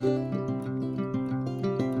Hey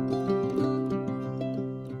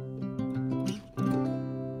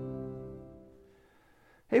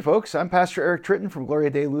folks, I'm Pastor Eric Tritten from Gloria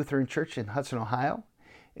Dei Lutheran Church in Hudson, Ohio,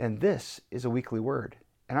 and this is a weekly word.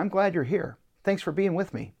 And I'm glad you're here. Thanks for being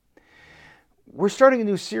with me. We're starting a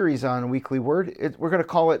new series on a weekly word. We're going to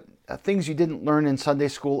call it Things You Didn't Learn in Sunday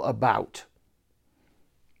School About.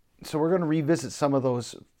 So we're going to revisit some of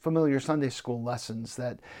those familiar Sunday school lessons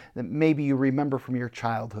that maybe you remember from your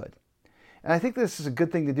childhood. And I think this is a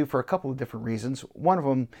good thing to do for a couple of different reasons. One of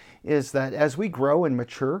them is that as we grow and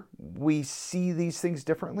mature, we see these things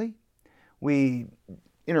differently. We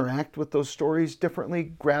interact with those stories differently,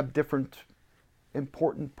 grab different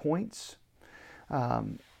important points.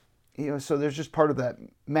 So there's just part of that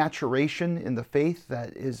maturation in the faith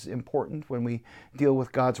that is important when we deal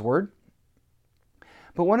with God's Word.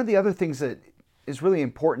 But one of the other things that is really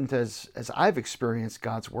important as I've experienced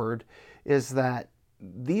God's Word is that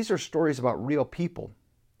these are stories about real people.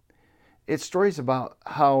 It's stories about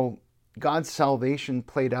how God's salvation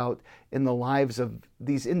played out in the lives of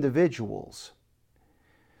these individuals.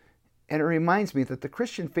 And it reminds me that the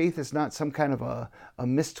Christian faith is not some kind of a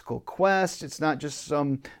mystical quest. It's not just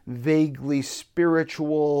some vaguely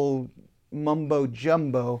spiritual mumbo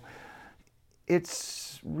jumbo.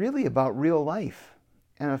 It's really about real life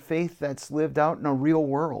and a faith that's lived out in a real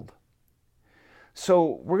world.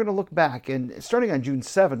 So we're going to look back, and starting on June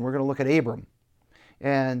 7, we're going to look at Abram.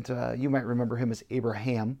 And you might remember him as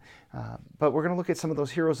Abraham. But we're going to look at some of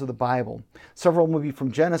those heroes of the Bible. Several will be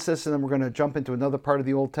from Genesis, and then we're going to jump into another part of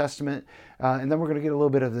the Old Testament. And then we're going to get a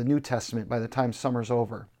little bit of the New Testament by the time summer's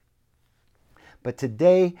over. But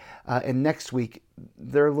today and next week,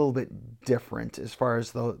 they're a little bit different as far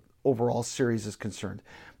as the overall series is concerned.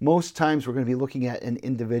 Most times we're going to be looking at an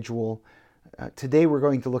individual. Today we're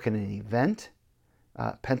going to look at an event.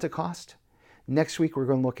 Pentecost. Next week, we're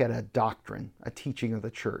going to look at a doctrine, a teaching of the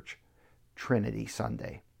church, Trinity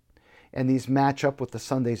Sunday. And these match up with the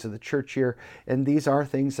Sundays of the church here. And these are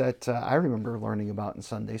things that I remember learning about in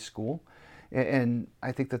Sunday school. And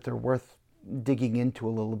I think that they're worth digging into a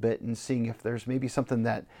little bit and seeing if there's maybe something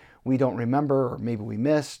that we don't remember, or maybe we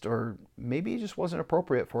missed, or maybe it just wasn't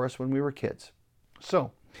appropriate for us when we were kids.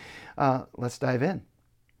 So let's dive in.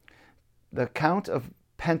 The account of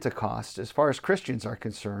Pentecost, as far as Christians are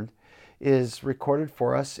concerned, is recorded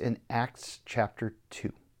for us in Acts chapter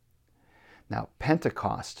 2. Now,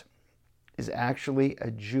 Pentecost is actually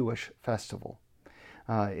a Jewish festival.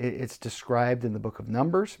 It's described in the book of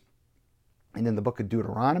Numbers and in the book of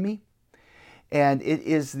Deuteronomy, and it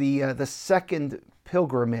is the second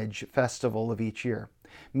pilgrimage festival of each year,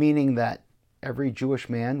 meaning that every Jewish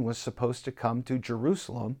man was supposed to come to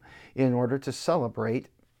Jerusalem in order to celebrate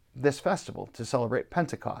this festival, to celebrate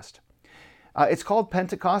Pentecost. It's called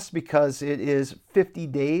Pentecost because it is 50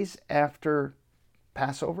 days after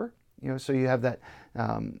Passover. So you have that,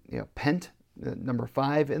 Pent, number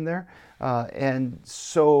 5 in there. And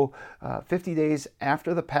so 50 days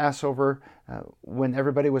after the Passover, when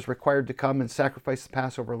everybody was required to come and sacrifice the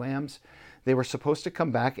Passover lambs, they were supposed to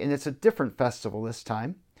come back, and it's a different festival this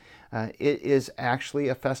time. It is actually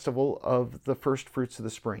a festival of the first fruits of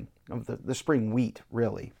the spring, of the spring wheat,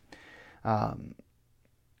 really.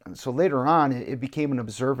 So later on, it became an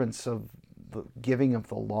observance of the giving of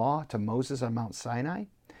the law to Moses on Mount Sinai.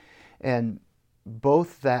 And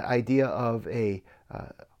both that idea of a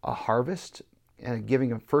harvest and a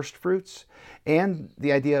giving of first fruits, and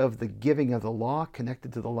the idea of the giving of the law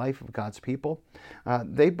connected to the life of God's people,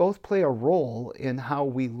 they both play a role in how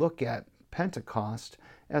we look at Pentecost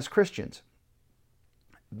as Christians.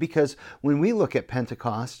 Because when we look at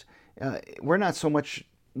Pentecost, we're not so much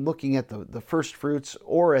looking at the first fruits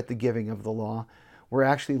or at the giving of the law. We're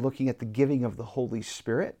actually looking at the giving of the Holy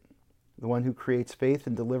Spirit, the one who creates faith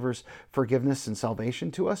and delivers forgiveness and salvation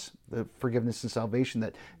to us, the forgiveness and salvation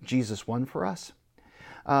that Jesus won for us.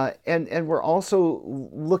 And we're also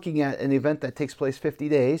looking at an event that takes place 50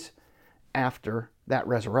 days after that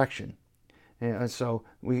resurrection. And so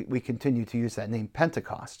we continue to use that name,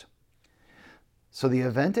 Pentecost. So the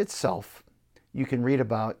event itself, you can read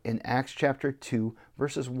about in Acts chapter 2,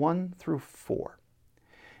 verses 1 through 4.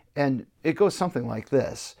 And it goes something like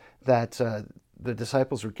this, that the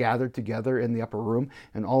disciples were gathered together in the upper room,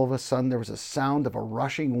 and all of a sudden there was a sound of a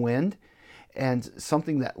rushing wind, and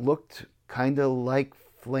something that looked kind of like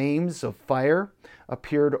flames of fire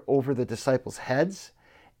appeared over the disciples' heads,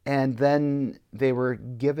 and then they were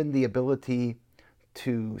given the ability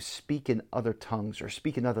to speak in other tongues or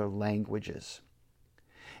speak in other languages.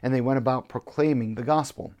 And they went about proclaiming the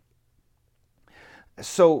gospel.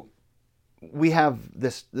 So we have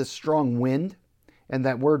this strong wind, and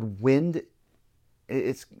that word wind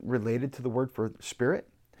It's related to the word for spirit.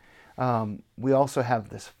 We also have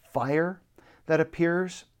this fire that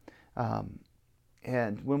appears.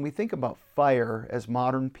 And when we think about fire as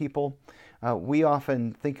modern people, we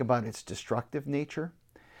often think about its destructive nature.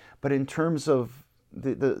 But in terms of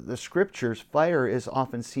the scriptures, fire is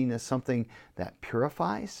often seen as something that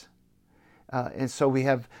purifies. And so we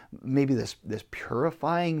have maybe this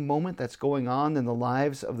purifying moment that's going on in the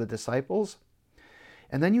lives of the disciples.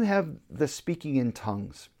 And then you have the speaking in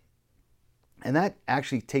tongues. And that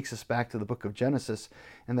actually takes us back to the book of Genesis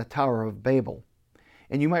and the Tower of Babel.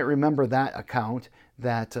 And you might remember that account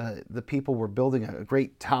that the people were building a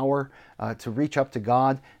great tower to reach up to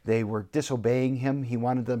God. They were disobeying him. He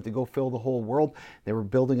wanted them to go fill the whole world. They were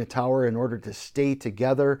building a tower in order to stay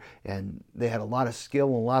together, and they had a lot of skill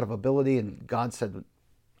and a lot of ability, and God said,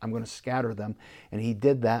 I'm going to scatter them. And he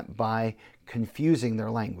did that by confusing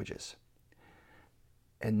their languages.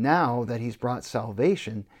 And now that he's brought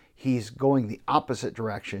salvation, he's going the opposite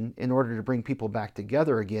direction in order to bring people back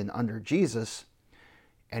together again under Jesus.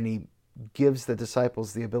 And he gives the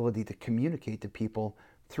disciples the ability to communicate to people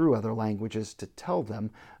through other languages to tell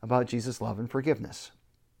them about Jesus' love and forgiveness.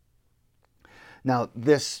 Now,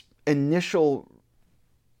 this initial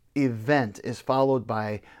event is followed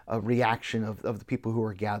by a reaction of the people who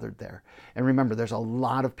are gathered there. And remember, there's a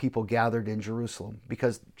lot of people gathered in Jerusalem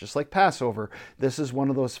because just like Passover, this is one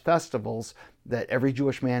of those festivals that every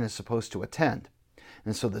Jewish man is supposed to attend.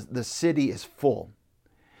 And so the city is full.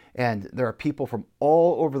 And there are people from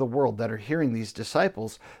all over the world that are hearing these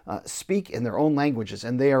disciples speak in their own languages,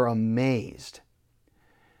 and they are amazed.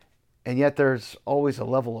 And yet there's always a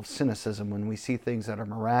level of cynicism when we see things that are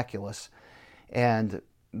miraculous. And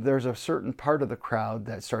there's a certain part of the crowd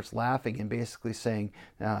that starts laughing and basically saying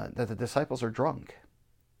that the disciples are drunk.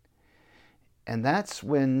 And that's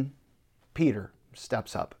when Peter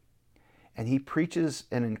steps up. And he preaches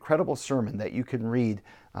an incredible sermon that you can read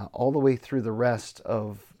all the way through the rest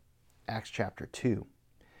of Acts chapter 2.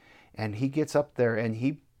 And he gets up there and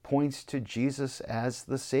he points to Jesus as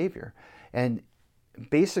the Savior and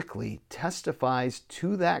basically testifies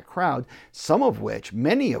to that crowd,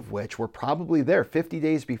 many of which were probably there 50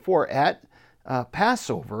 days before at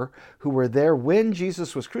Passover, who were there when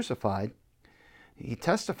Jesus was crucified. He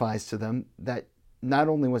testifies to them that not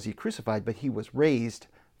only was he crucified, but he was raised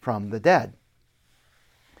from the dead.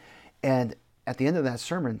 And at the end of that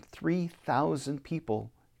sermon, 3,000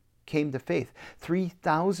 people came to faith.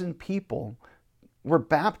 3,000 people were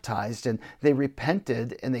baptized, and they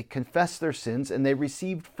repented, and they confessed their sins, and they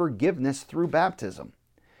received forgiveness through baptism.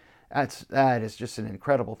 That is just an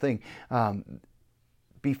incredible thing.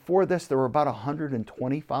 Before this, there were about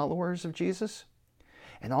 120 followers of Jesus,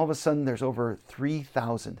 and all of a sudden there's over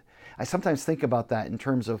 3,000. I sometimes think about that in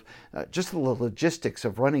terms of just the logistics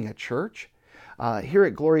of running a church. Here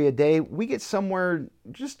at Gloria Dei, we get somewhere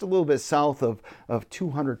just a little bit south of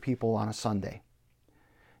 200 people on a Sunday.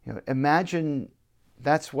 Imagine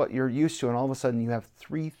that's what you're used to, and all of a sudden you have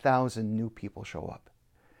 3,000 new people show up.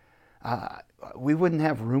 We wouldn't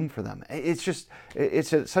have room for them. It's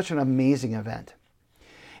such an amazing event.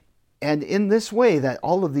 And in this way that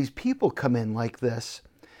all of these people come in like this,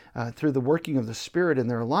 through the working of the Spirit in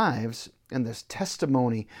their lives and this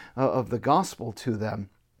testimony of the gospel to them,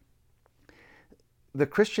 the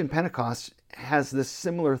Christian Pentecost has this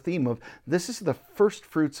similar theme of this is the first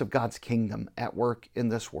fruits of God's kingdom at work in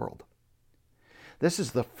this world. This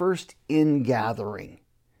is the first ingathering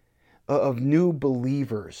of new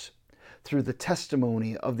believers through the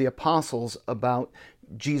testimony of the apostles about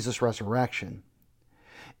Jesus' resurrection.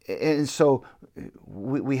 And so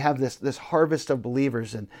we have this harvest of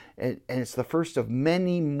believers, and it's the first of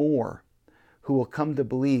many more who will come to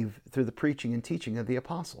believe through the preaching and teaching of the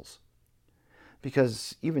apostles.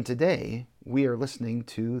 Because even today, we are listening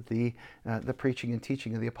to the preaching and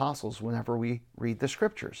teaching of the apostles whenever we read the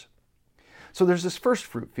scriptures. So there's this first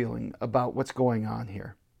fruit feeling about what's going on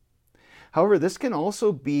here. However, this can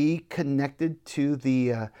also be connected to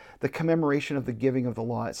the commemoration of the giving of the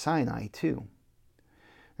law at Sinai too.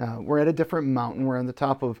 We're at a different mountain. We're on the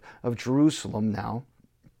top of Jerusalem now.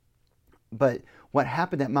 But what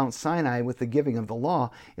happened at Mount Sinai with the giving of the law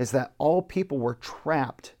is that all people were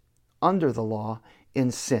trapped under the law in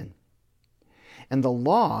sin. And the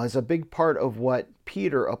law is a big part of what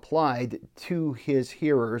Peter applied to his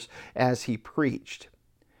hearers as he preached.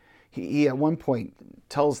 He at one point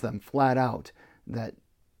tells them flat out that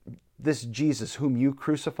this Jesus whom you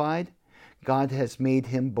crucified, God has made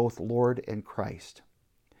him both Lord and Christ.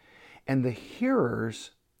 And the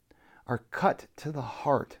hearers are cut to the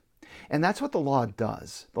heart. And that's what the law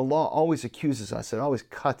does. The law always accuses us. It always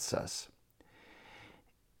cuts us.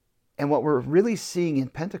 And what we're really seeing in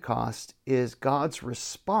Pentecost is God's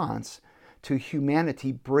response to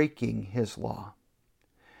humanity breaking his law.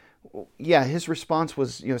 Yeah, his response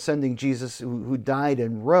was, sending Jesus, who died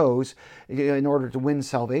and rose, in order to win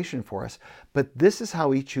salvation for us. But this is how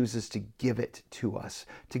he chooses to give it to us,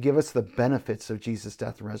 to give us the benefits of Jesus'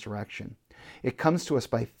 death and resurrection. It comes to us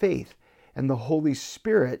by faith, and the Holy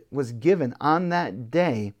Spirit was given on that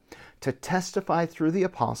day to testify through the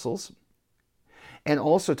apostles and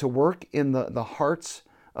also to work in the hearts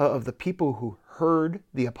of the people who heard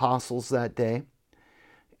the apostles that day.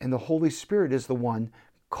 And the Holy Spirit is the one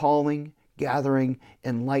calling, gathering,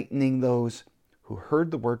 enlightening those who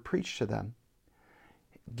heard the word preached to them,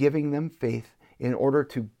 giving them faith in order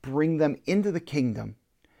to bring them into the kingdom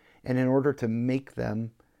and in order to make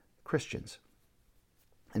them Christians.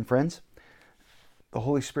 And friends, the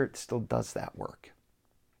Holy Spirit still does that work.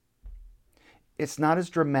 It's not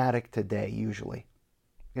as dramatic today, usually.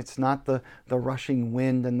 It's not the rushing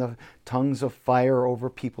wind and the tongues of fire over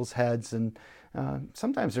people's heads. And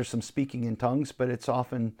sometimes there's some speaking in tongues, but it's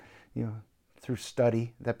often, through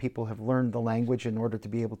study that people have learned the language in order to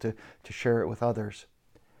be able to share it with others.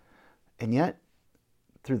 And yet,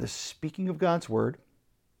 through the speaking of God's word,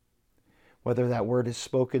 whether that word is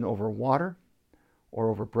spoken over water or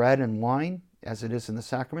over bread and wine, as it is in the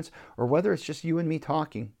sacraments, or whether it's just you and me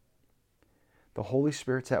talking, the Holy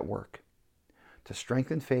Spirit's at work to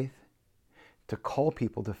strengthen faith, to call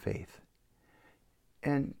people to faith,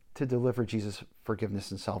 and to deliver Jesus' forgiveness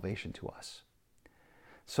and salvation to us.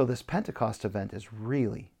 So this Pentecost event is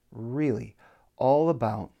really, really all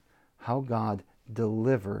about how God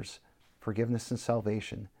delivers forgiveness and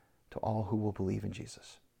salvation to all who will believe in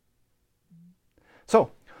Jesus. So,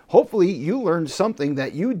 hopefully you learned something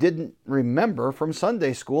that you didn't remember from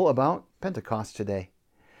Sunday school about Pentecost today.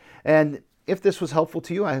 And if this was helpful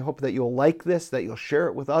to you, I hope that you'll like this, that you'll share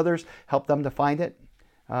it with others, help them to find it.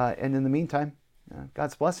 And in the meantime,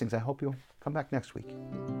 God's blessings. I hope you'll come back next week.